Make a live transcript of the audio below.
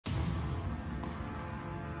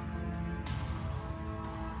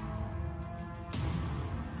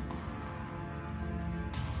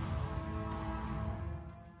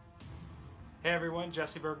Hey everyone,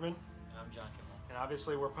 Jesse Bergman. I'm John Kimmel. And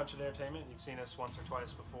obviously we're Punch It Entertainment. You've seen us once or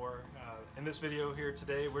twice before. In this video here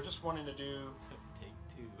today, we're just wanting to do...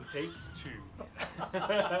 Take two.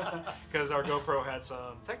 Because our GoPro had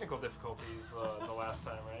some technical difficulties the last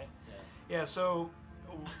time, right? Yeah, so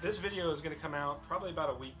this video is going to come out probably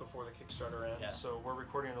about a week before the Kickstarter ends. Yeah. So we're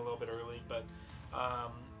recording a little bit early, but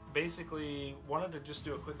basically wanted to just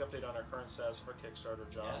do a quick update on our current status of our Kickstarter,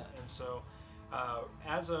 John. Yeah. And so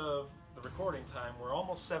as of the recording time, we're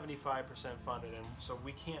almost 75% funded, and so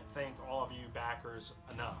we can't thank all of you backers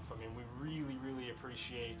enough. I mean, we really, really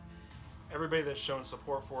appreciate everybody that's shown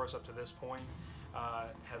support for us up to this point,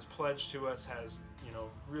 has pledged to us, has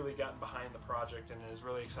really gotten behind the project, and is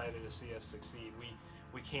really excited to see us succeed.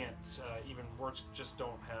 We can't even, words just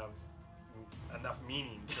don't have enough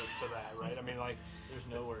meaning to that, right? I mean, like, there's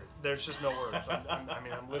no words. There's just no words.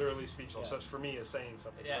 I'm literally speechless. Yeah. So for me, is saying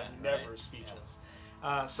something. Yeah, I'm never right. speechless.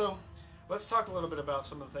 Yeah. So let's talk a little bit about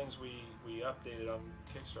some of the things we updated on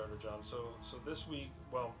Kickstarter, John. So this week,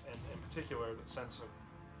 well, and in particular, since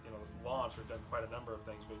this launch, we've done quite a number of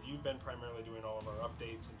things, but you've been primarily doing all of our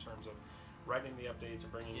updates in terms of writing the updates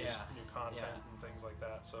and bringing us new content and things like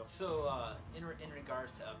that. So in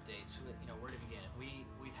regards to updates, where to begin?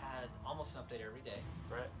 We've had almost an update every day,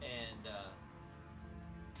 right? And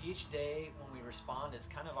each day when we respond, it's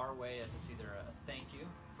kind of our way of, it's either a thank you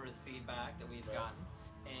for the feedback that we've gotten,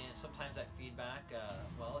 and sometimes that feedback,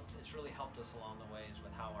 it's really helped us along the ways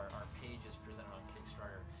with how our page is presented on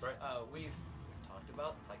Kickstarter. Right. We've talked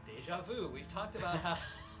about, it's like deja vu. We've talked about how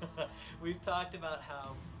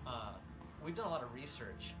we've done a lot of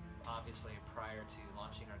research, obviously, prior to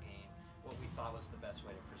launching our game, what we thought was the best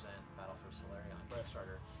way to present Battle for Solaria on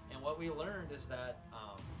Kickstarter. And what we learned is that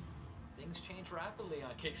things change rapidly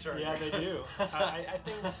on Kickstarter. Yeah, they do. I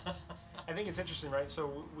think it's interesting, right?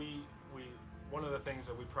 So we one of the things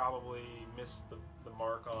that we probably missed the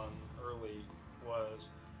mark on early was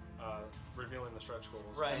revealing the stretch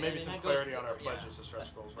goals, right? And maybe some clarity on our pledges to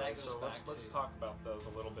stretch goals, right? So let's talk about those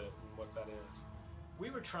a little bit and what that is. We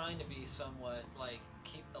were trying to be somewhat like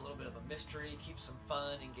keep a little bit of a mystery, keep some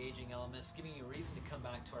fun, engaging elements, giving you a reason to come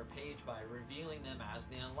back to our page by revealing them as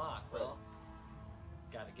they unlock. Right. Well,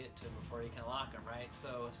 got to get to them before you can unlock them, right?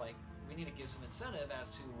 So it's like we need to give some incentive as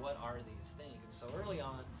to what are these things. And so early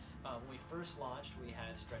on, when we first launched, we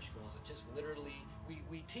had stretch goals that just literally,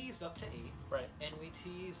 we teased up to 8. Right. And we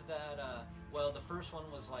teased that, the first one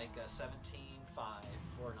was like 17.5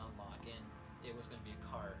 for an unlock, and it was going to be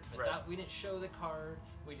a card. But we didn't show the card,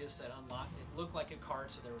 we just said unlock. It looked like a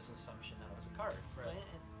card, so there was an assumption that it was a card. Right.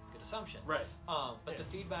 And good assumption. Right. But the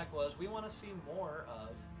feedback was, we want to see more of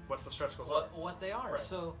what the stretch goals are. What they are. Right.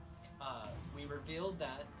 So we revealed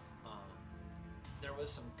that there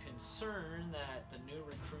was some concern that the new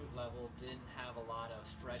recruit level didn't have a lot of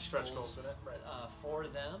stretch goals in it, for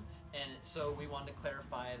them, and so we wanted to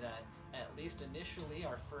clarify that at least initially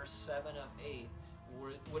our first 7 of 8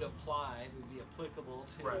 would apply, would be applicable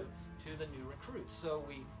to the new recruits. So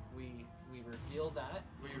we revealed that.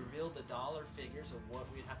 We revealed the dollar figures of what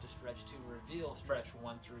we'd have to stretch to reveal stretch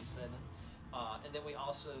 1 through 7, and then we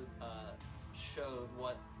also showed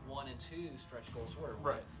what 1 and 2 stretch goals were.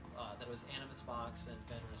 Right. That was Animus Vox and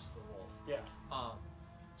Fenris the Wolf. Yeah.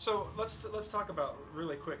 So let's talk about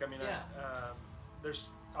really quick. I mean,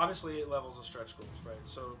 there's obviously 8 levels of stretch goals, right?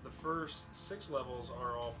 So the first 6 levels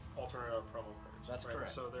are all alternate promo cards. That's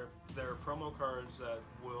correct. So they're promo cards that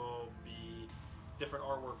will be different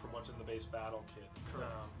artwork from what's in the base battle kit.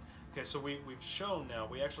 Correct. Okay, so we've shown now,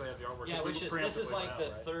 we actually have the artwork. Yeah, this is like the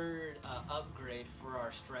third upgrade for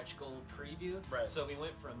our stretch goal preview. Right. So we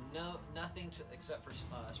went from nothing to except for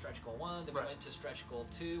stretch goal 1, then we went to stretch goal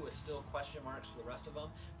 2 with still question marks for the rest of them,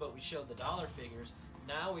 but we showed the dollar figures.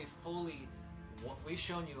 Now we've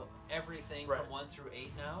shown you everything from 1 through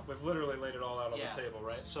 8 now. We've literally laid it all out on the table,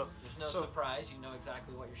 right? So there's no surprise. You know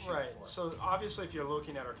exactly what you're shooting for. So obviously, if you're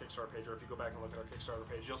looking at our Kickstarter page, or if you go back and look at our Kickstarter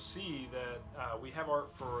page, you'll see that we have art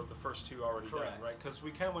for the first 2 already done, right? Because we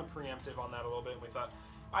kind of went preemptive on that a little bit, and we thought,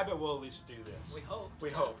 I bet we'll at least do this. We hoped. We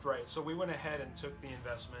hoped, right? So we went ahead and took the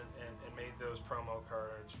investment and made those promo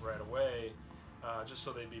cards right away, just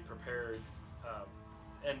so they'd be prepared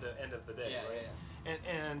end of the day, right?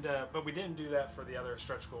 Yeah. But we didn't do that for the other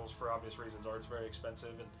stretch goals for obvious reasons. Art's very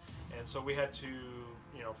expensive, and so we had to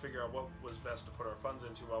figure out what was best to put our funds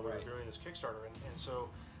into while we were doing this Kickstarter, and so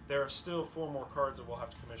there are still 4 more cards that we'll have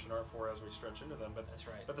to commission art for as we stretch into them. But that's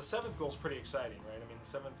right. But the 7th goal is pretty exciting, right? I mean,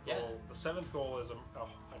 the 7th goal is a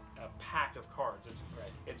pack of cards.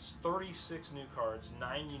 It's 36 new cards,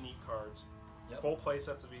 9 unique cards, full play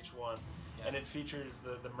sets of each one, and it features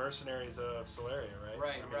the mercenaries of Solaria, right?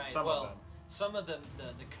 Right, I mean, some of them. some of the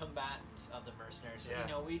combatants of the mercenaries. So,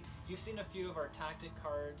 you've seen a few of our tactic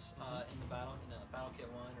cards in the battle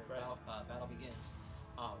kit 1 or battle begins.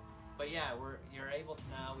 But yeah, you're able to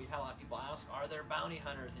now. We've had a lot of people ask, are there bounty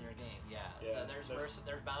hunters in your game? Yeah. There's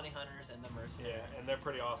bounty hunters in the mercenaries. Yeah, and they're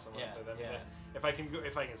pretty awesome. Yeah, I mean, if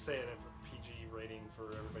I can say it, a PG rating for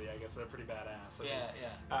everybody, I guess they're pretty badass. I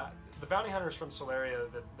mean, the bounty hunters from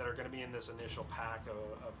Solaria that are going to be in this initial pack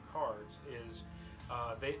of cards is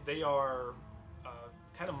they are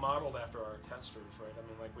kind of modeled after our testers, right? I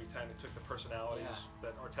mean, like we kind of took the personalities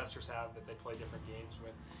that our testers have that they play different games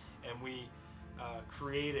with, and we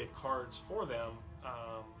created cards for them,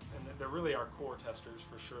 and they're really our core testers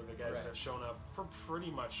for sure. The guys that have shown up for pretty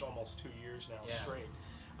much almost 2 years now straight,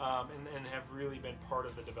 and have really been part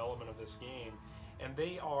of the development of this game. And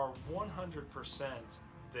they are 100%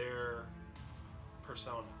 their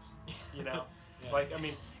personas, you know? Like, I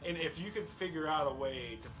mean, and if you could figure out a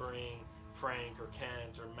way to bring Frank or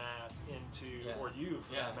Kent or Matt into, or you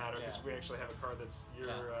for that matter, because we actually have a card that's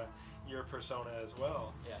your persona as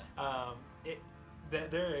well.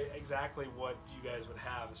 They're exactly what you guys would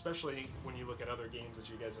have, especially when you look at other games that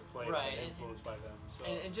you guys have played and influenced by them. So.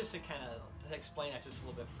 And just to kind of explain that just a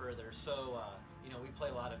little bit further, so we play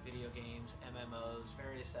a lot of video games, MMOs,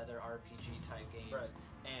 various other RPG type games,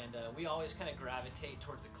 and we always kind of gravitate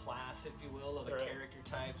towards a class, if you will, of a character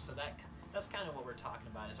type. So that's kind of what we're talking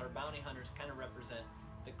about. Is our bounty hunters kind of represent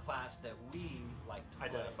the class that we like to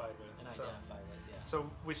identify with. So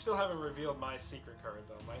we still haven't revealed my secret card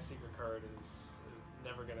though. My secret card is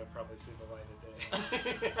never gonna probably see the light of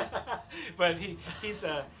day. But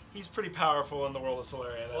he's pretty powerful in the world of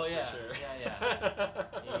Solaria, that's for sure.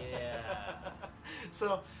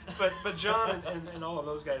 So but John and all of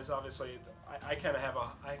those guys, obviously I kind of have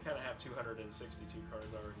 262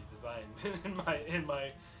 cards already designed in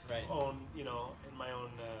my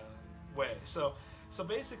own way. So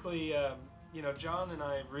basically, John and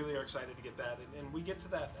I really are excited to get that, and we get to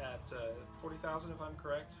that at 40,000, if I'm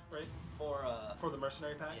correct, right? For the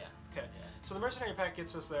mercenary pack. Okay. So the mercenary pack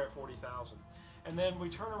gets us there at 40,000, and then we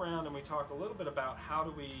turn around and we talk a little bit about how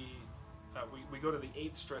do we go to the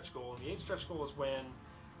 8th stretch goal, and the 8th stretch goal is when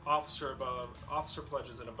officer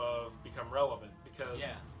pledges and above become relevant, because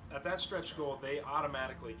at that stretch goal they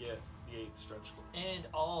automatically get the 8th stretch goal. And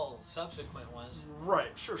all subsequent ones.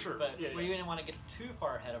 Right, sure. But we didn't want to get too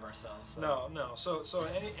far ahead of ourselves. So. No. So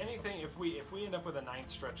anything, if we end up with a 9th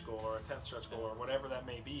stretch goal or a 10th stretch goal or whatever that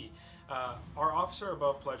may be, our officer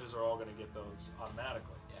above pledges are all going to get those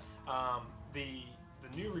automatically. The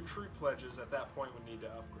new recruit pledges at that point would need to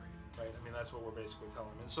upgrade, right? I mean, that's what we're basically telling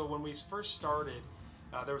them. And so when we first started,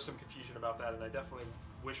 there was some confusion about that, and I definitely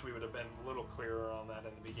wish we would have been a little clearer on that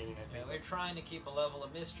in the beginning. I think we're trying to keep a level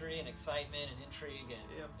of mystery and excitement and intrigue,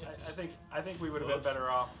 and I think we would have been better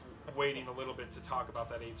off waiting a little bit to talk about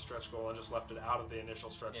that 8th stretch goal and just left it out of the initial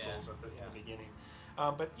stretch goals in the beginning.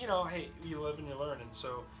 But hey, you live and you learn, and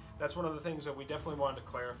so that's one of the things that we definitely wanted to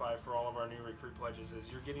clarify for all of our new recruit pledges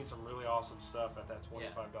is you're getting some really awesome stuff at that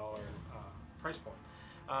 $25 price point.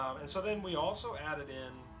 And so then we also added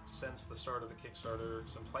in, since the start of the Kickstarter,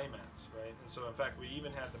 some playmats, right? And so in fact we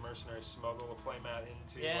even had the mercenaries smuggle a playmat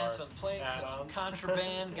into our some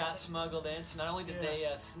contraband got smuggled in. So not only did they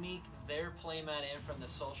sneak their playmat in from the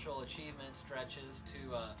social achievement stretches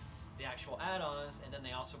to the actual add-ons, and then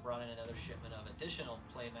they also brought in another shipment of additional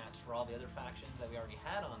playmats for all the other factions that we already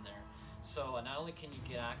had on there. So not only can you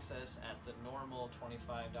get access at the normal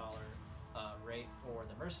 $25 rate for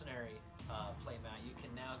the mercenary playmat, you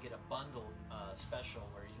can now get a bundled special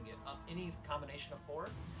where you can get any combination of 4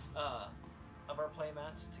 of our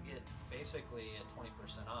playmats to get basically at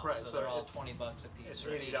 20% off. Right, so they're all $20 a piece. It's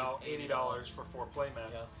 $80 for 4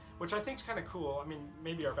 playmats, which I think is kind of cool. I mean,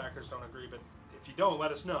 maybe our backers don't agree, but if you don't,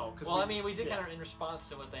 let us know. Well, we did kind of in response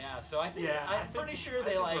to what they asked, so I think I'm pretty sure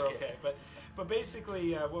they like it. Okay, but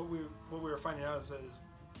basically, what we were finding out is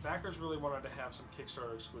backers really wanted to have some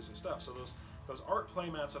Kickstarter exclusive stuff. So those art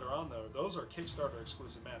playmats that are on there, those are Kickstarter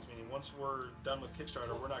exclusive mats. Meaning, once we're done with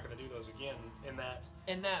Kickstarter, we're not going to do those again in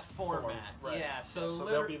that format. Right. Yeah. So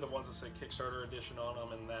they'll be the ones that say Kickstarter edition on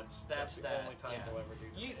them, and that's the only time we'll ever do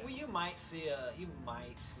that. You might see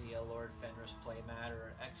a Lord Fenris playmat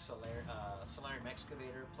or Solarium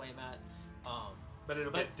Excavator playmat. But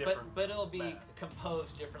it'll be different. But it'll be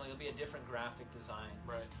composed differently. It'll be a different graphic design.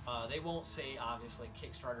 Right. They won't say obviously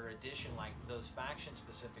Kickstarter edition like those faction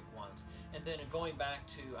specific ones. And then going back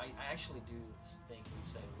to, I actually do think we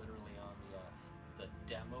say literally on the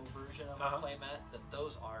demo version of our playmat that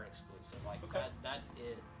those are exclusive. Like that's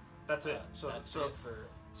it. That's it.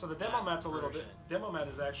 So the demo mat's a little bit. Demo mat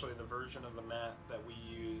is actually the version of the mat that we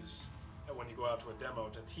use when you go out to a demo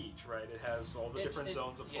to teach, right? It has all the different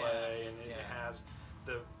zones of play, and it has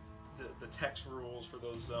the text rules for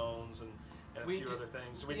those zones and a few other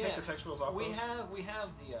things. Do we take the text rules off? We have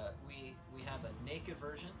a naked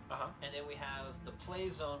version, and then we have the play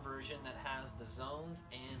zone version that has the zones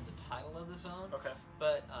and the title of the zone. Okay.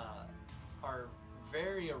 But our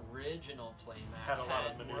very original playmat had a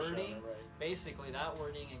lot of wording. Right. Basically, that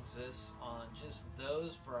wording exists on just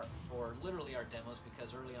those for literally our demos,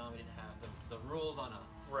 because early on we didn't have the rules on a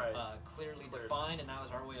clearly defined, and that was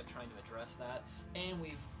our way of trying to address that. And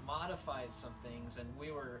we've modified some things, and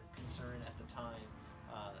we were concerned at the time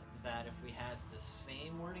that if we had the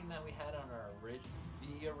same wording that we had on our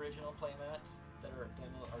original playmats that are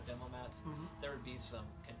our demo mats, there would be some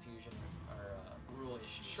confusion or rule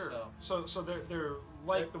issues. Sure. So they're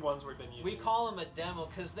like the ones we've been using. We call them a demo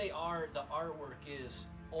because the artwork is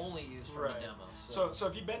only used for the demos. So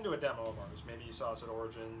if you've been to a demo of ours, maybe you saw us at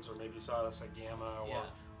Origins, or maybe you saw us at Gamma, or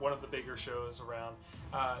one of the bigger shows around,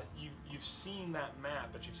 you've seen that map,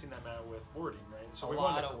 but you've seen that map with wording, right? So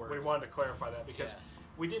we wanted to clarify that, because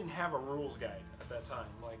we didn't have a rules guide at that time.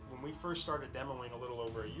 Like when we first started demoing a little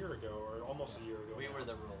over a year ago, or almost a year ago. We were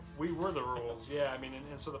the rules. We were the rules, yeah. I mean,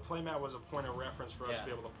 and so the playmat was a point of reference for us to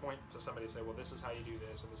be able to point to somebody and say, well, this is how you do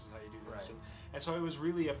this, and this is how you do this. And so it was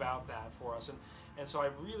really about that for us. And so I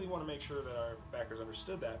really want to make sure that our backers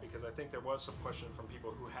understood that, because I think there was some question from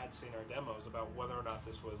people who had seen our demos about whether or not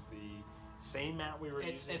this was the same mat we were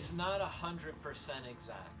using. It's not 100%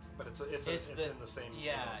 exact. But it's in the same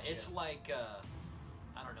image, it's like,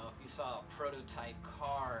 I don't know, if you saw a prototype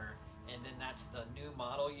car, and then that's the new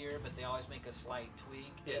model year, but they always make a slight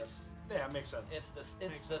tweak. Yeah, it makes sense. It's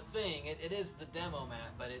the thing. It is the demo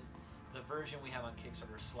mat, but the version we have on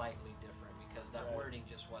Kickstarter is slightly different, because that wording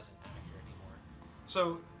just wasn't accurate anymore.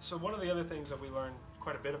 So one of the other things that we learned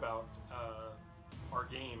quite a bit about our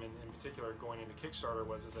game, and in particular going into Kickstarter,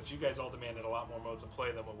 is that you guys all demanded a lot more modes of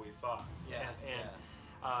play than what we thought.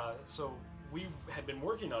 So we had been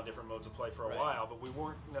working on different modes of play for a while, but we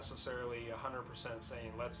weren't necessarily 100%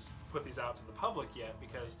 saying let's put these out to the public yet,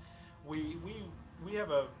 because we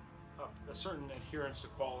have a certain adherence to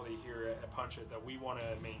quality here at Punch It that we want to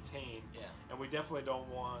maintain, and we definitely don't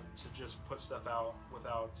want to just put stuff out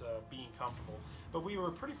without being comfortable. But we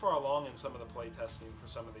were pretty far along in some of the play testing for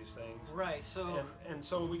some of these things, and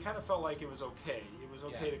so we kind of felt like it was okay. It was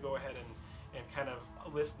okay to go ahead and kind of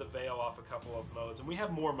lift the veil off a couple of modes, and we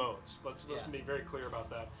have more modes. Let's be very clear about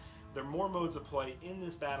that. There are more modes of play in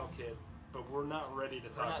this battle kit, but we're not ready to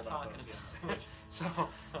talk about those yet. So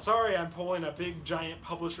sorry, I'm pulling a big giant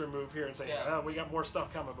publisher move here and saying, oh, we got more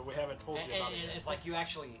stuff coming, but we haven't told you about it yet. It's like you have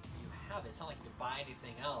it. It's not like you can buy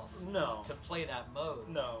anything else to play that mode.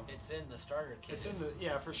 No. It's in the starter kit. It's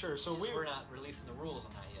in for sure. So we're not releasing the rules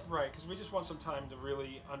on that yet. Right, because we just want some time to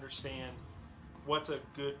really understand what's a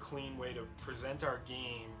good, clean way to present our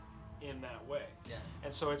game in that way.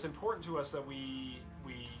 And so it's important to us that we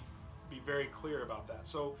be very clear about that.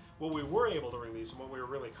 So what we were able to release and what we were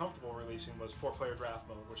really comfortable releasing was 4-player draft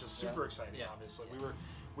mode, which is super exciting. Obviously,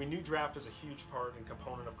 we knew draft is a huge part and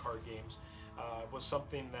component of card games. It was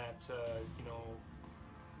something that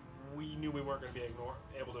we knew we weren't going to be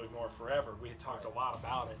able to ignore forever. We had talked a lot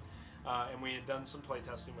about it, and we had done some play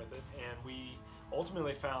testing with it, and we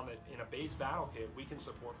ultimately found that in a base battle kit we can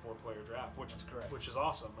support 4-player draft, which is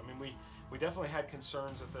awesome. I mean, we definitely had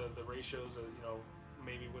concerns that the ratios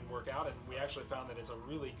maybe wouldn't work out, and we actually found that it's a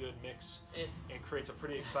really good mix and creates a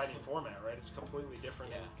pretty exciting format, right? It's completely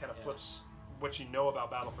different and kind of flips what you know about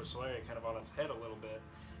Battle for Solaria kind of on its head a little bit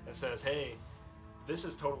and says, hey, this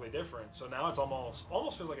is totally different. So now it's almost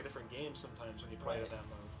feels like a different game sometimes when you play it in that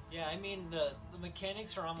mode. Yeah, I mean, the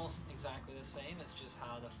mechanics are almost exactly the same. It's just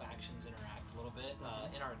how the factions interact a little bit.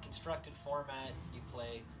 In our constructed format, you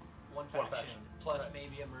play one faction plus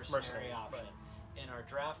maybe a mercenary option. In our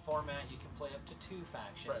draft format, you can play up to 2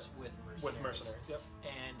 factions with mercenaries.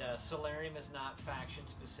 And Solarium is not faction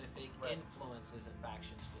specific. Influence isn't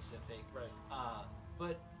faction specific.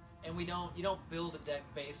 And you don't build a deck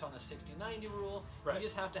based on a 60-90 rule. You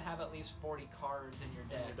just have to have at least 40 cards in your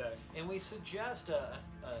deck. And we suggest a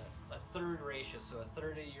third ratio, so a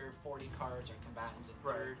third of your 40 cards are combatants, a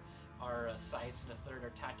third are sites, and a third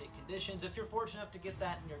are tactic conditions. If you're fortunate enough to get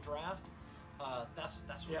that in your draft, that's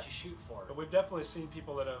what you shoot for. But we've definitely seen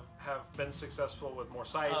people that have been successful with more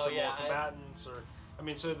sites or more combatants,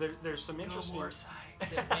 so there's some interesting. Go more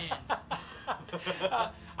sites, it wins.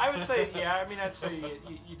 I would say, I'd say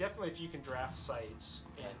you definitely, if you can draft sites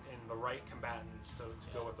and the right combatants to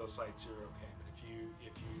go with those sites, you're okay. But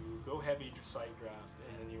if you go heavy site draft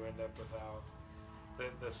and then you end up without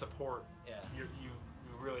the support, you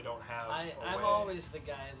really don't have. I'm always the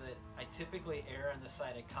guy that I typically err on the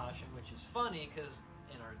side of caution, which is funny because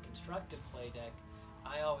in our constructed play deck,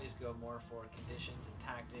 I always go more for conditions and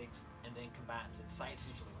tactics, and then combatants and sights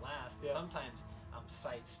usually last. Yeah. Sometimes I'm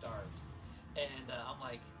sight starved, and I'm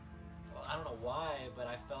like, well, I don't know why, but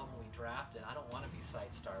I felt when we drafted, I don't want to be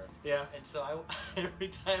sight starved. Yeah. And so every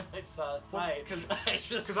time I saw a sight, because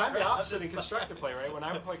I'm the opposite in constructed play, right? When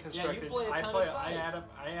I would play constructed, you play a ton of sights.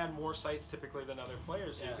 I add more sights typically than other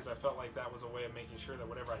players do because I felt like that was a way of making sure that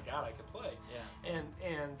whatever I got, I could play. Yeah.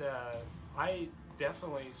 And I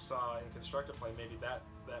definitely saw in constructed play maybe that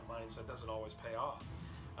mindset doesn't always pay off,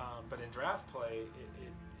 but in draft play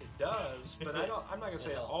it does. But I'm not gonna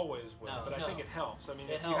say it always will, but I think it helps. I mean,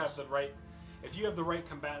 if you have the right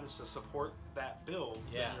combatants to support that build,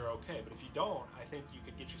 then you're okay. But if you don't, I think you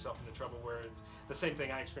could get yourself into trouble where it's the same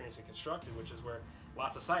thing I experienced in constructed, which is where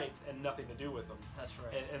lots of sites and nothing to do with them. That's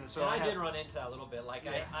right. And so I did run into that a little bit. Like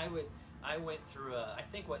yeah. I went through I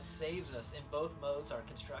think what saves us in both modes, our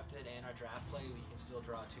constructed and our draft play, we can still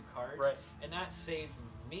draw 2 cards. Right. And that saved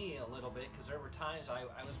me a little bit because there were times I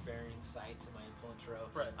was burying sites in my influence row.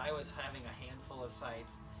 Right. I was having a handful of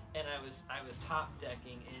sites, and I was top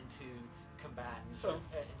decking into combatants. So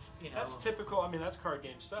that's typical. I mean, that's card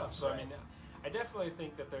game stuff. So I mean, I definitely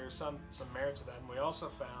think that there's some merit to that, and we also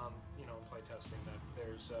found, in playtesting, that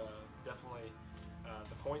there's definitely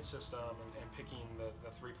the point system and picking the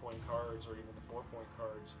 3-point cards or even the 4-point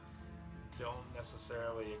cards don't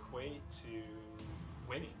necessarily equate to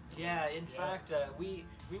winning. Yeah, in fact, we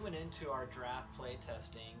went into our draft play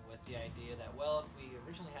testing with the idea that, well, if we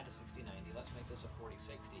originally had a 60-90, let's make this a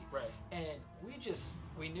 40-60. Right. And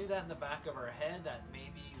we knew that in the back of our head that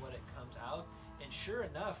maybe what it comes out. And sure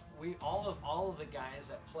enough, all of the guys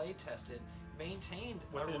that play tested maintained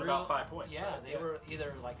within about 5 points. Yeah, right? They were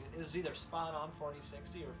either it was either spot on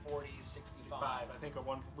 40-60 or 40-65. I think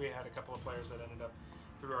we had a couple of players that ended up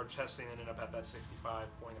through our testing ended up at that 65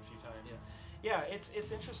 point a few times. Yeah,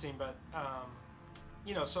 it's interesting, but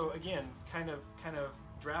so again, kind of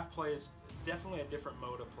draft play is definitely a different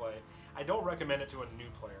mode of play. I don't recommend it to a new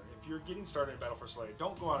player. If you're getting started in Battle for Slay,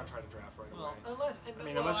 don't go out and try to draft right away.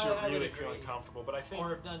 Unless you're really feeling comfortable. But I think, or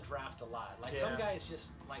have done draft a lot. Like some guys just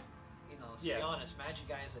like. Let's be honest, Magic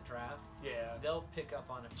guys that draft, they'll pick up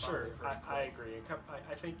on it. Sure, I agree.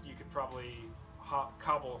 I think you could probably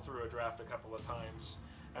cobble through a draft a couple of times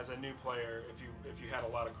as a new player if you had a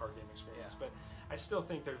lot of card game experience. But I still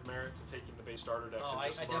think there's merit to taking the base starter decks and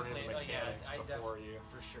just learning the mechanics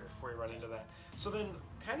before you run into that. So then,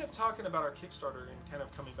 kind of talking about our Kickstarter and kind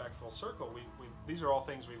of coming back full circle, these are all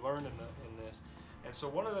things we learned in this. And so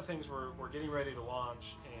one of the things we're getting ready to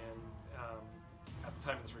launch, and at the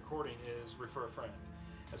time of this recording, is Refer a Friend.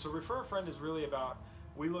 And so Refer a Friend is really about,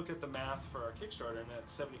 we looked at the math for our Kickstarter, and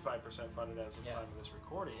that's 75% funded as of the time of this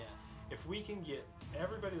recording. If we can get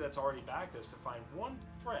everybody that's already backed us to find one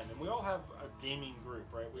friend, and we all have a gaming group,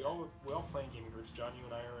 right? We all play in gaming groups. John, you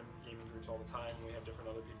and I are in gaming groups all the time, and we have different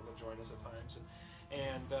other people that join us at times.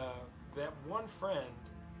 And that one friend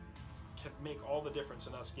can make all the difference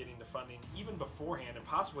in us getting to funding even beforehand, and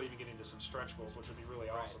possibly even getting to some stretch goals, which would be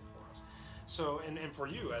really awesome for us. So, and for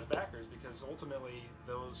you as backers, because ultimately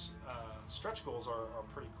those stretch goals are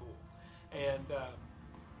pretty cool. And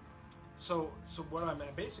so what I'm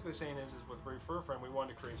basically saying is with Refer a Friend, we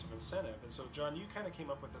wanted to create some incentive. And so, John, you kind of came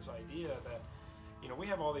up with this idea that, we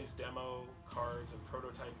have all these demo cards and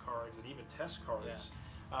prototype cards and even test cards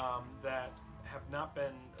that have not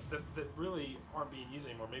been, that really aren't being used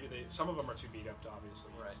anymore. Maybe some of them are too beat up to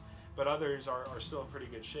obviously use, but others are still in pretty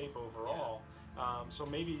good shape overall. So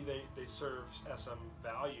maybe they serve as some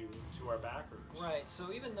value to our backers. Right,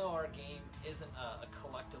 so even though our game isn't a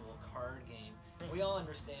collectible card game, we all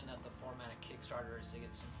understand that the format of Kickstarter is to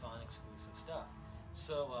get some fun, exclusive stuff.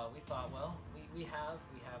 So we thought, well, we have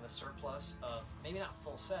a surplus of, maybe not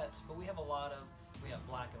full sets, but we have we have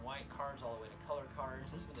black and white cards all the way to color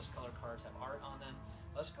cards, and some of those color cards have art on them.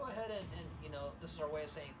 Let's go ahead and this is our way of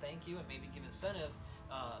saying thank you and maybe give incentive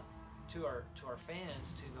to our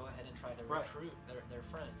fans to go ahead and try to recruit their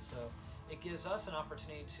friends. So it gives us an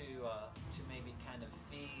opportunity to maybe kind of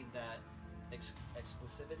feed that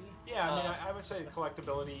exclusivity. Yeah, I mean, I would say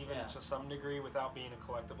collectability even to some degree without being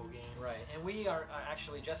a collectible game. Right, and we are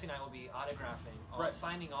actually, Jesse and I will be autographing,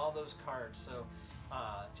 signing all those cards. So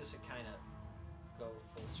just to kind of go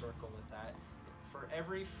full circle with that, for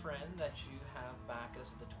every friend that you have back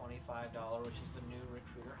us at the $25, which is the new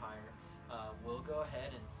recruiter hire, we'll go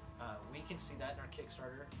ahead and we can see that in our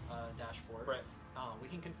Kickstarter dashboard. Right. We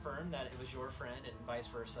can confirm that it was your friend and vice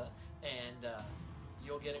versa, and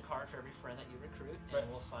you'll get a card for every friend that you recruit, and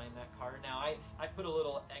we'll sign that card. Now, I put a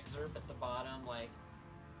little excerpt at the bottom, like,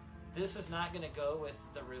 this is not going to go with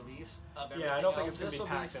the release of everything I don't else. think it's going This to be will be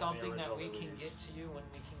packed in the something that original we can release. get to you when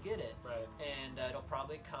we can get it. Right. And it'll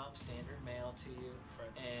probably come standard mail to you. Right.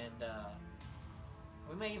 And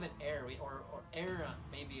we may even air, or air,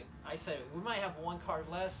 maybe, I said we might have one card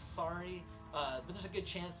less, sorry. But there's a good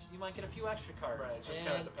chance you might get a few extra cards. Right, it just and,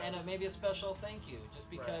 kinda depends. and maybe a special thank you, just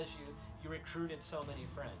because Right. you recruited so many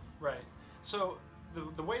friends. Right. So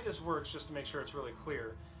the way this works, just to make sure it's really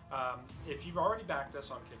clear, if you've already backed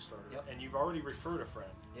us on Kickstarter Yep. and you've already referred a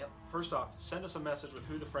friend, Yep. first off, send us a message with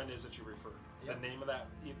who the friend is that you referred, Yep. the name of that,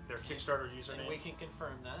 their Kickstarter username, And we can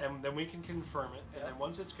confirm that. and then we can confirm it. And Yep. then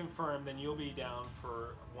once it's confirmed, then you'll be down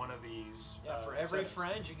for one of these. Yeah, for every incentives.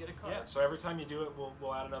 friend you get a card. Yeah. So every time you do it,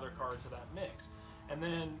 we'll add another card to that mix. And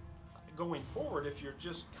then going forward, if you're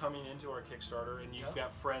just coming into our Kickstarter and you've Yep.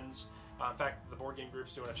 got friends, in fact, the board game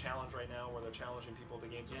group's doing a challenge right now where they're challenging people to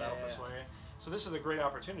games of Yeah, Battle yeah, for yeah. Solarian. So this is a great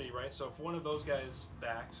opportunity, right? So if one of those guys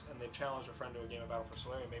backs and they've challenged a friend to a game of Battle for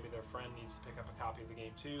Solarian, maybe their friend needs to pick up a copy of the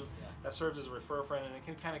game too. Yeah. That serves as a refer friend, and it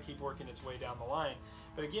can kind of keep working its way down the line.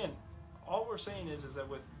 But again, all we're saying is that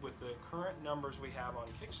with the current numbers we have on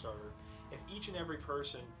Kickstarter, if each and every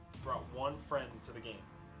person brought one friend to the game,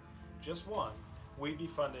 just one, we'd be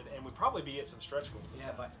funded, and we'd probably be at some stretch goals.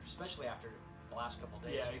 Yeah, but especially after the last couple of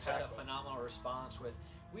days, Yeah, we've exactly. had a phenomenal response with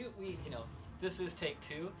we this is take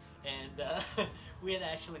two, and we had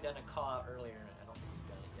actually done a call out earlier. I don't think we've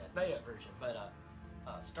done it yet Not in this yet. version, but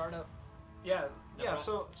startup. Yeah, No. yeah.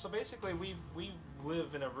 So basically, we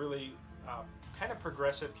live in a really kind of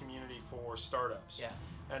progressive community for startups. Yeah.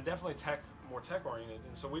 And definitely more tech oriented.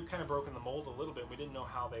 And so we've kind of broken the mold a little bit. We didn't know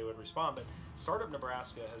how they would respond, but Startup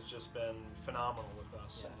Nebraska has just been phenomenal with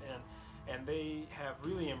us, Yeah. and they have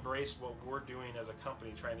really embraced what we're doing as a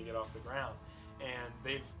company, trying to get off the ground. And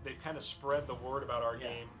they've kind of spread the word about our Yeah.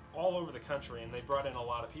 game all over the country, and they brought in a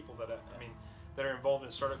lot of people that that are involved in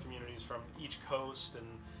startup communities from each coast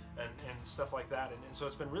and stuff like that. And so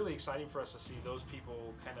it's been really exciting for us to see those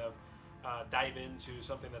people kind of dive into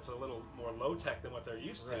something that's a little more low tech than what they're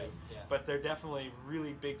used to. Right, yeah. But they're definitely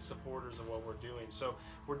really big supporters of what we're doing. So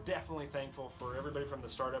we're definitely thankful for everybody from the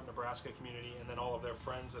Startup Nebraska community, and then all of their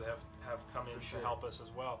friends that have come in For sure. to help us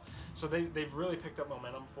as well. So they've really picked up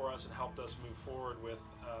momentum for us and helped us move forward with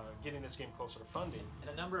getting this game closer to funding. And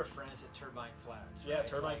a number of friends at Turbine Flats. Yeah, right?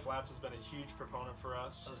 Turbine Like, Flats has been a huge proponent for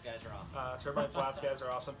us. Those guys are awesome. Turbine Flats guys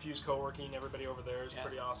are awesome. Fuse Co-working, everybody over there is Yeah.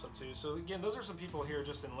 pretty awesome too. So again, those are some people here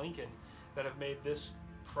just in Lincoln that have made this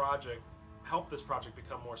project, helped this project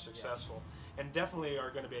become more successful, and definitely are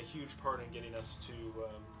going to be a huge part in getting us to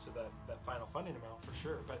that final funding amount for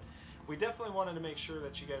sure. But we definitely wanted to make sure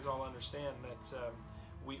that you guys all understand that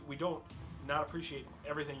we don't not appreciate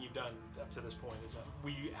everything you've done up to this point.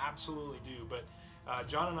 We absolutely do, but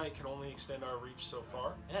John and I can only extend our reach so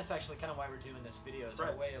far. And that's actually kind of why we're doing this video, is our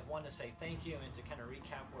Right. way of one to say thank you and to kind of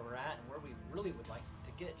recap where we're at and where we really would like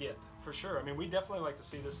to get. Get for sure. I mean, we definitely like to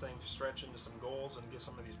see this thing stretch into some goals and get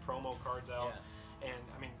some of these promo cards out. And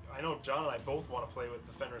I mean, I know John and I both want to play with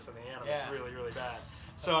the Fenris and the Animus Yeah. really, really bad.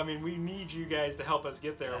 So I mean, we need you guys to help us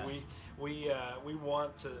get there. Yeah. We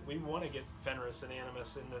want to get Fenris and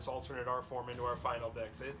Animus in this alternate art form into our final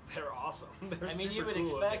decks. They're awesome. They're I mean, you super would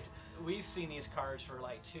cool expect, we've seen these cards for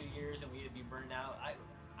like 2 years and we'd be burned out.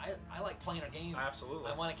 I like playing our game.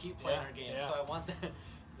 Absolutely. I want to keep playing Yeah, our game, yeah. so I want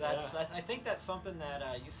that's Yeah. I think that's something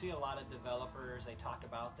that you see a lot of developers. They talk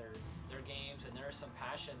about their games and there's some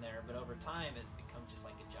passion there, but over time it becomes just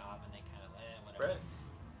like a job and they kind of whatever. Right.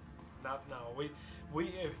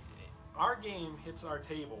 Our game hits our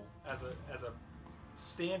table as a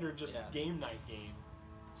standard just Yeah. game night game.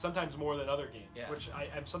 Sometimes more than other games, Yeah. which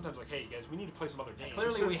I'm sometimes like, hey guys, we need to play some other games.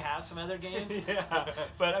 Clearly we have some other games. Yeah,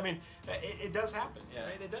 but I mean, it does happen, Yeah.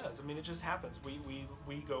 right? It does. I mean, it just happens.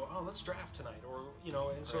 We go, oh, let's draft tonight, or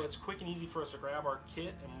and so Right. it's quick and easy for us to grab our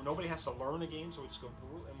kit, and nobody has to learn a game, so we just go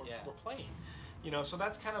and we're Yeah. playing, So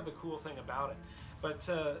that's kind of the cool thing about it. But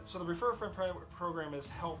so the Refer a Friend program is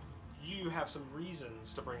help you have some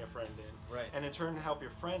reasons to bring a friend in, Right. and in turn help your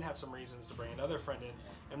friend have some reasons to bring another friend in,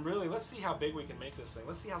 and really let's see how big we can make this thing.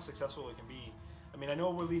 Let's see how successful it can be. I mean, I know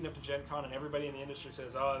we're leading up to Gen Con, and everybody in the industry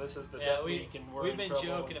says, "Oh, this is the death week, and we've been in trouble."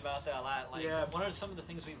 joking about that a lot. Like, Yeah. one of some of the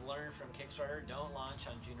things we've learned from Kickstarter: don't launch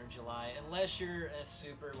on June or July unless you're a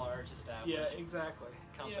super large established. Yeah, exactly.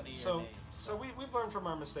 company or So, name, so we've learned from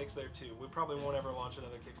our mistakes there too. We probably won't ever launch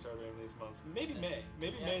another Kickstarter in these months. Maybe May.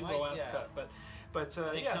 Maybe Yeah, May's the might- last yeah. cut. But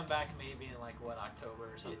They yeah. come back maybe in like what,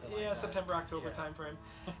 October or something like Yeah, that. September, October Yeah. timeframe.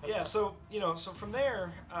 Yeah, so so from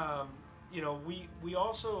there, we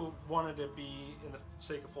also wanted to be, in the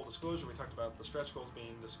sake of full disclosure, we talked about the stretch goals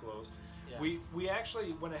being disclosed. Yeah. We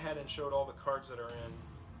actually went ahead and showed all the cards that are in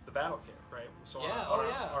the the battle kit, right? So Yeah, on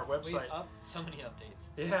yeah. our website. So many updates.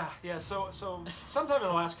 Yeah. So sometime in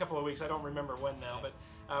the last couple of weeks, I don't remember when now, but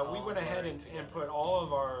we went ahead and put all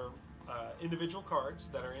of our individual cards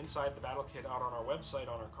that are inside the battle kit out on our website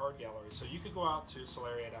on our card gallery. So you could go out to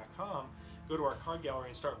Solaria.com, go to our card gallery,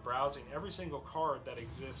 and start browsing every single card that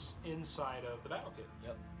exists inside of the battle kit.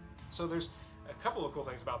 Yep. So there's a couple of cool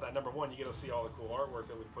things about that. Number one, you get to see all the cool artwork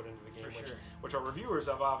that we put into the game, which our reviewers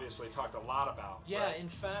have obviously talked a lot about. Yeah, right? in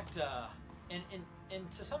fact,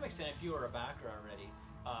 and to some extent, if you were a backer already,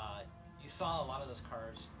 you saw a lot of those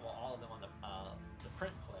cards, well, all of them on the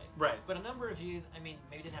print play. Right. But a number of you, I mean,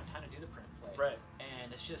 maybe didn't have time to do the print play. Right.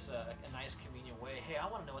 And it's just a nice, convenient way. Hey, I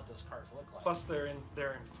want to know what those cards look like. Plus, they're in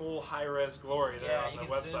full high-res glory there on the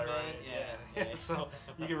website, right? Yeah. So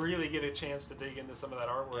you can really get a chance to dig into some of that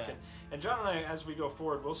artwork. Yeah. And John and I, as we go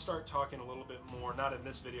forward, we'll start talking a little bit more, not in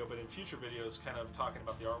this video, but in future videos, kind of talking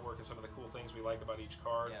about the artwork and some of the cool things we like about each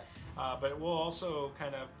card. Yeah. But we'll also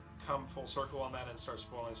kind of come full circle on that and start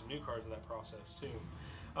spoiling some new cards in that process too.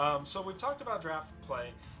 So we've talked about draft play.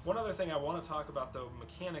 One other thing I want to talk about, though,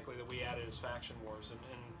 mechanically that we added is Faction Wars. And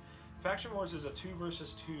Faction Wars is a 2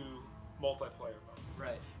 versus 2 multiplayer mode.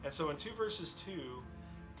 Right. And so in 2 versus 2,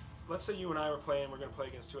 let's say you and I were playing, we're going to play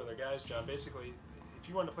against 2 other guys, John. Basically, if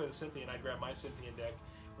you wanted to play the Cynthian, I'd grab my Cynthian deck.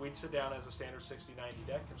 We'd sit down as a standard 60-90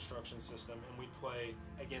 deck construction system, and we'd play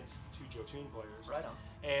against 2 Jotun players. Right on.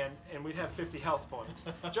 And we'd have 50 health points.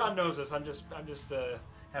 John knows this. I'm just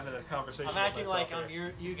having a conversation. I'm acting with like myself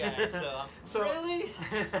I'm you guys. So really,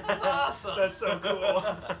 that's that's awesome. That's so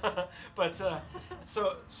cool. But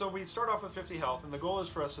so we start off with 50 health, and the goal is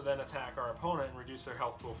for us to then attack our opponent and reduce their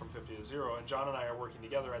health pool from 50 to 0. And John and I are working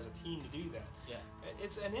together as a team to do that. Yeah.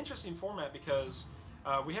 It's an interesting format because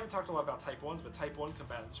we haven't talked a lot about Type 1s, but Type 1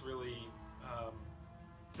 combatants really,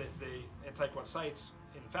 they in Type 1 sites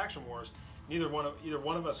in Faction Wars, either one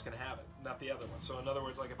of us can have it, not the other one. So in other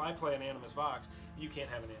words, like if I play an Animus Vox, you can't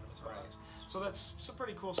have an Animus Vox. Right. So that's some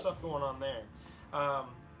pretty cool stuff going on there.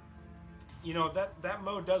 You know, that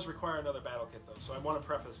mode does require another battle kit, though. So I want to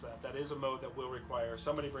preface that is a mode that will require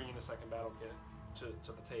somebody bringing a second battle kit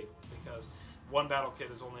to the table, because one battle kit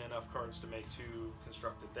is only enough cards to make 2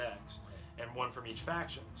 constructed decks, and 1 from each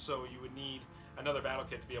faction. So you would need another battle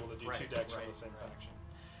kit to be able to do 2 decks from the same faction.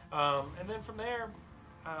 And then from there,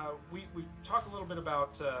 we talk a little bit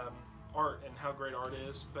about art and how great art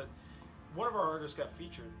is, but one of our artists got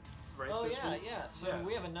featured, right? Oh, this week? yeah. So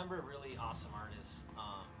we have a number of really awesome artists,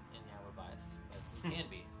 and yeah, we're biased, but we can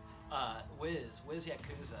be. Wiz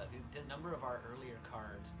Yakuza, who did a number of our earlier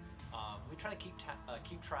cards. We try to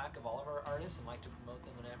keep track of all of our artists and like to promote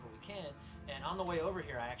them whenever we can. And on the way over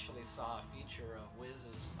here, I actually saw a feature of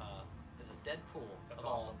Wiz's is a Deadpool. That's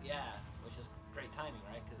awesome. Yeah, which is great timing,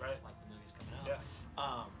 right? Because it's like the movie's coming out.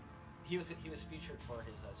 Yeah. He was featured for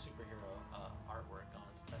his superhero artwork on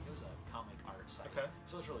it was a comic art site. Okay.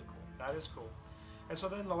 So it's really cool. That is cool. And so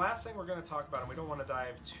then the last thing we're going to talk about, and we don't want to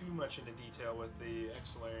dive too much into detail with the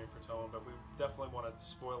Excelarian Proton, but we definitely want to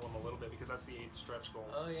spoil them a little bit because that's the 8th stretch goal.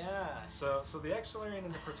 Oh yeah. So the Excelarian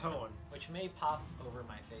and the Proton, which may pop over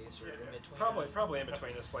my face or in between. Probably in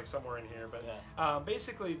between us, like somewhere in here. But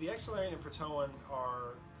basically, the Excelarian and Proton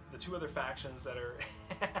are the 2 other factions that are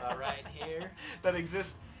right here that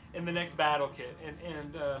exist in the next battle kit,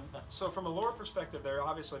 and so from a lore perspective, they're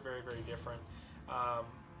obviously very, very different.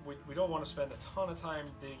 We don't want to spend a ton of time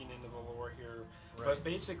digging into the lore here, but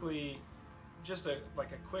basically, just a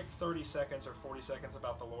quick 30 seconds or 40 seconds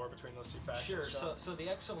about the lore between those 2 factions. Sure. So the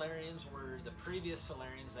Excelarians were the previous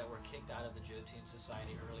Solarians that were kicked out of the Jotun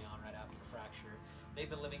Society early on, right after the fracture. They've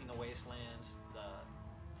been living in the wastelands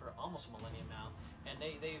for almost a millennium now, and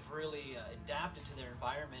they've really adapted to their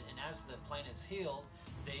environment. And as the planet's healed,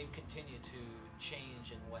 they've continued to change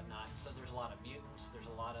and whatnot. So there's a lot of mutants. There's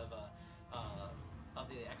a lot of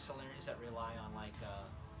the Excelarians that rely on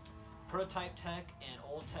prototype tech and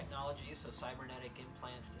old technology, so cybernetic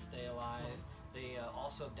implants to stay alive. They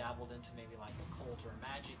also dabbled into maybe like occult or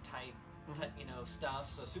magic type, stuff.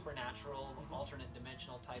 So supernatural, alternate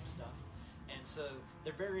dimensional type stuff. And so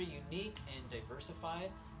they're very unique and diversified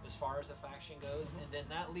as far as the faction goes. And then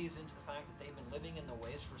that leads into the fact that they've been living in the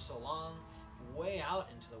waste for so long, way out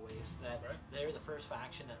into the waste, that they're the first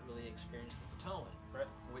faction that really experienced the Proton,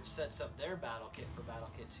 which sets up their battle kit for Battle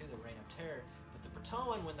Kit 2, the Reign of Terror. But the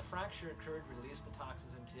Proton, when the fracture occurred, released the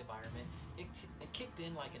toxins into the environment. It kicked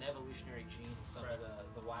in like an evolutionary gene in some of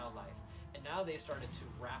the wildlife. And now they started to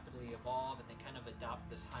rapidly evolve, and they kind of adopt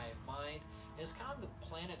this hive mind. And it's kind of the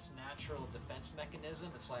planet's natural defense mechanism.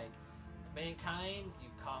 It's like, mankind,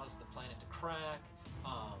 you've caused the planet to crack.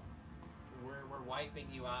 We're wiping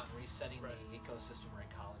you out and resetting the ecosystem or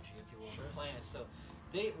ecology, if you will, of the planet. So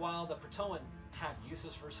while the Protoan have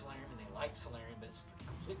uses for Solarium and they like Solarium, but it's for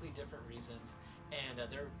completely different reasons, and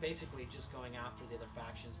they're basically just going after the other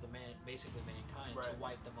factions, basically mankind, to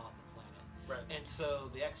wipe them off the planet. Right. And so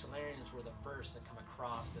the Exolarians were the first to come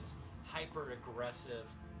across this hyper aggressive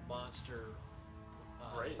monster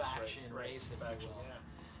faction race, if you will.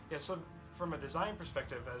 Yeah. So from a design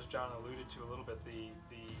perspective, as John alluded to a little bit, the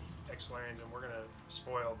Exolarians, and we're gonna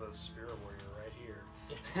spoil the Spirit Warrior right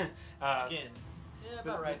here. Again,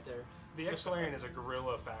 about right there. The Exolarian is a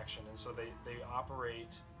guerrilla faction, and so they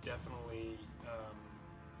operate definitely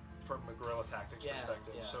from a guerrilla tactics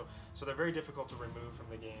perspective. Yeah. So they're very difficult to remove from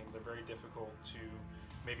the game. They're very difficult to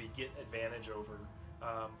maybe get advantage over.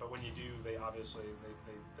 But when you do, they obviously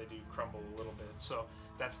they do crumble a little bit. So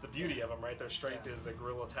that's the beauty of them, right? Their strength is the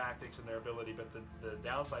guerrilla tactics and their ability, but the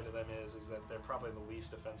downside to them is that they're probably the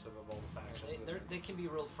least offensive of all the factions. They can be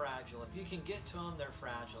real fragile. If you can get to them, they're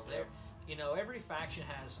fragile. Yeah. Every faction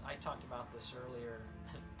has. I talked about this earlier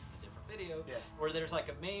in a different video, where there's like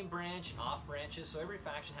a main branch and off branches. So every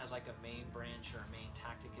faction has like a main branch or a main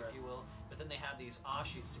tactic, if you will. But then they have these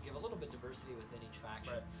offshoots to give a little bit of diversity within each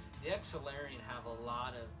faction. The Exolarian have a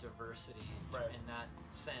lot of diversity in that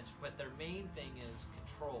sense, but their main thing is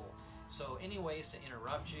control. So any ways to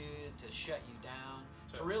interrupt you, to shut you down,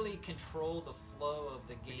 to really control the flow of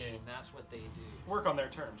the game, that's what they do. Work on their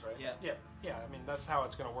terms, right? Yeah. I mean, that's how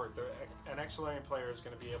it's going to work. An Exolarian player is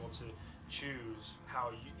going to be able to choose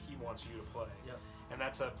how he wants you to play. And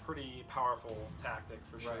that's a pretty powerful tactic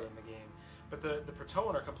for sure in the game. But the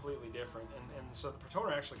Protoan are completely different, and so the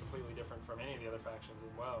Protoan are actually completely different from any of the other factions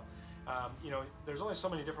as well. There's only so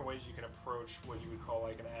many different ways you can approach what you would call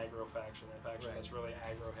like an aggro faction, a faction that's really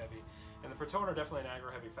aggro heavy. And the Protoan are definitely an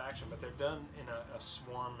aggro heavy faction, but they're done in a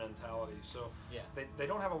swarm mentality. So they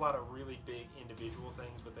don't have a lot of really big individual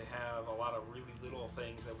things, but they have a lot of really little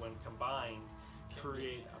things that when combined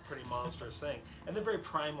create a pretty monstrous thing. And they're very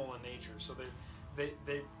primal in nature, so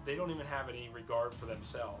they don't even have any regard for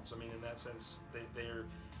themselves. I mean, in that sense,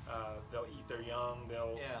 they'll eat their young.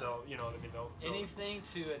 They'll anything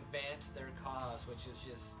to advance their cause, which is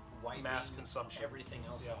just wiping mass consumption, everything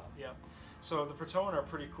else out. Yeah. So the Protoan are a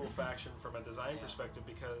pretty cool faction from a design perspective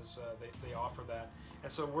because they offer that.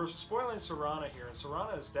 And so we're spoiling Serana here, and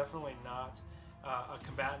Serana is definitely not a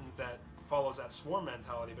combatant that follows that swarm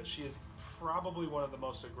mentality, but she is probably one of the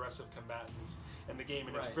most aggressive combatants in the game,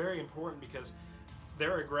 and it's very important because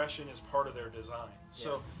their aggression is part of their design.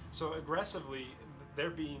 So aggressively, their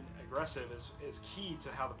being aggressive is key to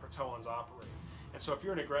how the Protoans operate. And so if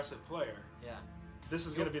you're an aggressive player, this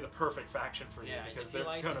is going to be the perfect faction for you because they're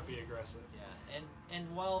going to be aggressive.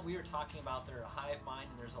 And while we were talking about their hive mind,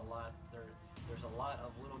 and there's a lot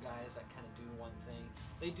of little guys that kind of do one thing.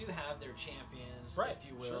 They do have their champions, if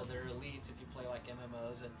you will, their elites if you play like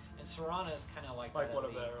MMOs, and Serana is kind of like that one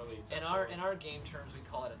elite. of their elites. In our game terms, we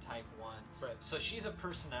call it a type 1. So she's a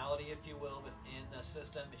personality, if you will, within the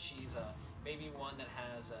system. She's maybe one that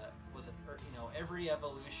has every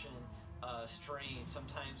evolution strain.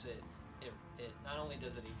 Sometimes it not only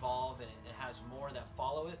does it evolve and it has more that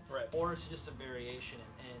follow it, or it's just a variation.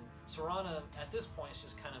 And Serana at this point is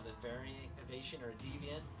just kind of a variation or a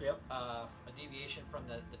deviant, a deviation from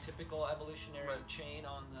the typical evolutionary chain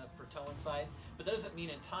on the Protoan side. But that doesn't mean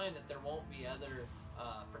in time that there won't be other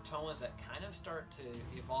Protoans that kind of start to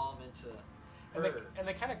evolve into. And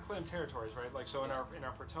they kind of claim territories, right? Like so in our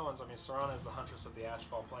Protoans, I mean, Serana is the huntress of the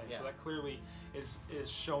Ashfall Plains, so that clearly is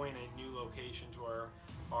showing a new location to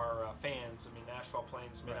our fans. I mean, Ashfall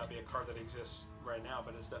Plains may not be a card that exists right now,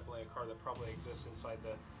 but it's definitely a card that probably exists inside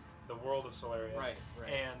the world of Solaria.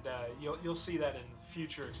 And you'll see that in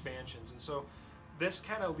future expansions. And so this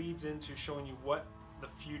kind of leads into showing you what the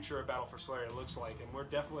future of Battle for Solaria looks like, and we're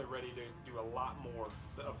definitely ready to do a lot more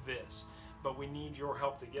of this. But we need your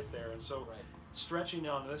help to get there. And so stretching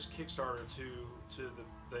on this Kickstarter to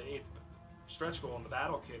the 8th stretch goal in the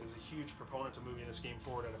battle kit is a huge proponent to moving this game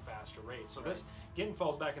forward at a faster rate. So this again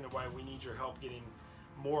falls back into why we need your help getting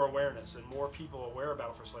more awareness and more people aware of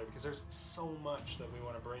Battle for Solaria, because there's so much that we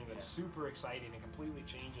want to bring that's super exciting and completely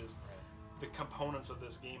changes the components of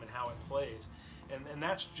this game and how it plays. And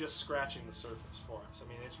that's just scratching the surface for us. I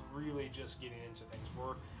mean, it's really just getting into things.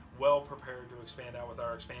 We're well prepared to expand out with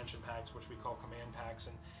our expansion packs, which we call command packs,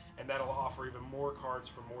 and that'll offer even more cards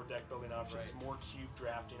for more deck building options, more cube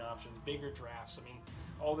drafting options, bigger drafts. I mean,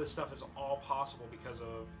 all this stuff is all possible because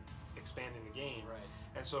of expanding the game.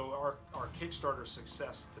 And so our Kickstarter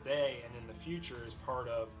success today and in the future is part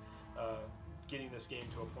of getting this game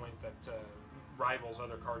to a point that rivals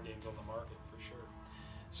other card games on the market for sure.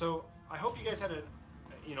 So I hope you guys had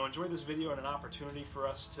enjoyed this video and an opportunity for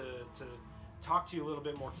us to talk to you a little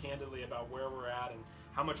bit more candidly about where we're at and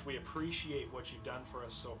how much we appreciate what you've done for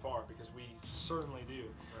us so far, because we certainly do.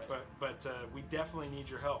 Right. But we definitely need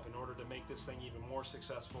your help in order to make this thing even more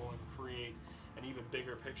successful and create an even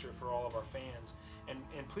bigger picture for all of our fans.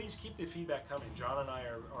 And please keep the feedback coming. John and I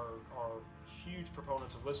are huge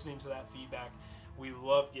proponents of listening to that feedback. We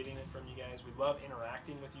love getting it from you guys. We love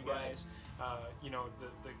interacting with you guys. You know,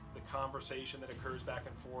 the conversation that occurs back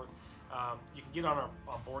and forth. You can get on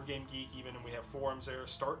Board Game Geek even, and we have forums there.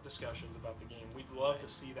 Start discussions about the game. We'd love to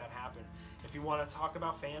see that happen. If you want to talk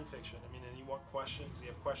about fan fiction, I mean, and you want questions, you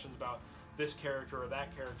have questions about this character or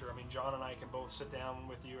that character, I mean, John and I can both sit down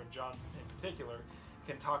with you, and John in particular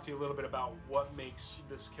can talk to you a little bit about what makes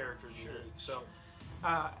this character unique. So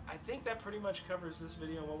I think that pretty much covers this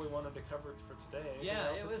video and what we wanted to cover for today.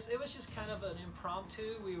 Yeah, it was just kind of an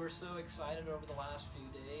impromptu. We were so excited over the last few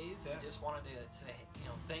days. Yeah. We just wanted to say, you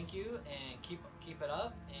know, thank you and keep it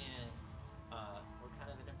up. And we're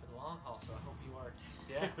kind of in it for the long haul, so I hope you are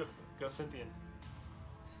too. Yeah, go Cynthian.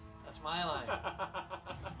 That's my line.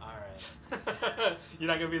 All right. You're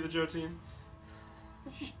not gonna be the Joe team?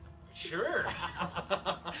 Sure.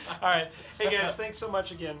 All right. Hey guys, thanks so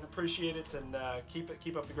much again. Appreciate it, and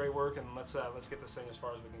keep up the great work, and let's get this thing as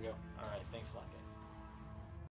far as we can go. All right. Thanks a lot, guys.